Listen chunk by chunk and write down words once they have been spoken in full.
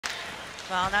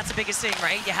Well, that's the biggest thing,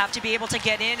 right? You have to be able to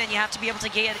get in, and you have to be able to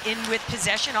get in with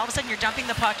possession. All of a sudden, you're dumping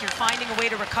the puck. You're finding a way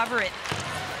to recover it.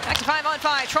 Back to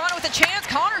 5-on-5. Toronto with a chance.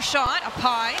 Connor shot up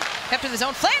high. Kept in the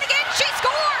zone. Flanagan, she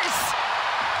scores!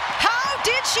 How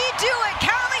did she do it?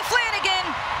 Callie Flanagan,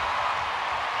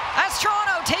 as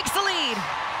Toronto takes the lead.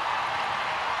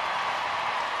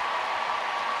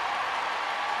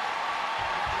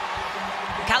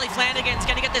 Callie Flanagan's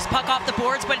going to get this puck off the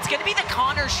boards, but it's going to be the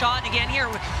Connor shot. And again here,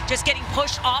 just getting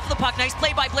pushed off the puck. Nice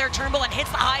play by Blair Turnbull, and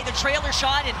hits the high, the trailer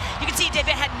shot. And you can see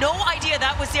David had no idea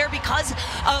that was there because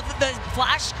of the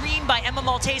flash screen by Emma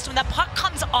Malte. So when that puck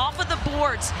comes off of the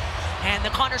boards, and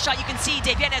the Connor shot, you can see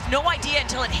Davian has no idea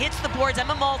until it hits the boards.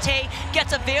 Emma Malte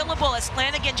gets available as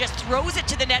Flanagan just throws it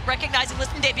to the net, recognizing,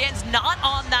 listen, Davian's not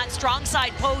on that strong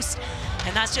side post.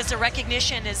 And that's just a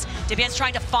recognition as Davian's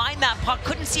trying to find that puck.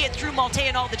 Couldn't see it through Malte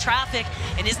and all the traffic,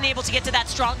 and isn't able to get to that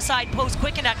strong side post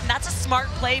quick enough. And that's a smart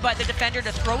play by the defender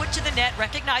to throw it to the net,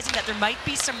 recognizing that there might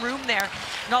be some room there.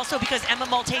 And also because Emma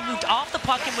Malte moved off the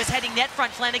puck and was heading net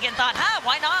front, Flanagan thought,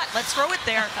 why not? Let's throw it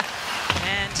there.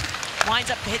 And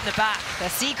winds up hitting the back. The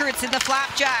secrets in the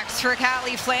flapjacks for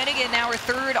Callie Flanagan, now her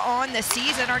third on the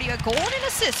season. Already a goal and an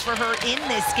assist for her in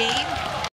this game.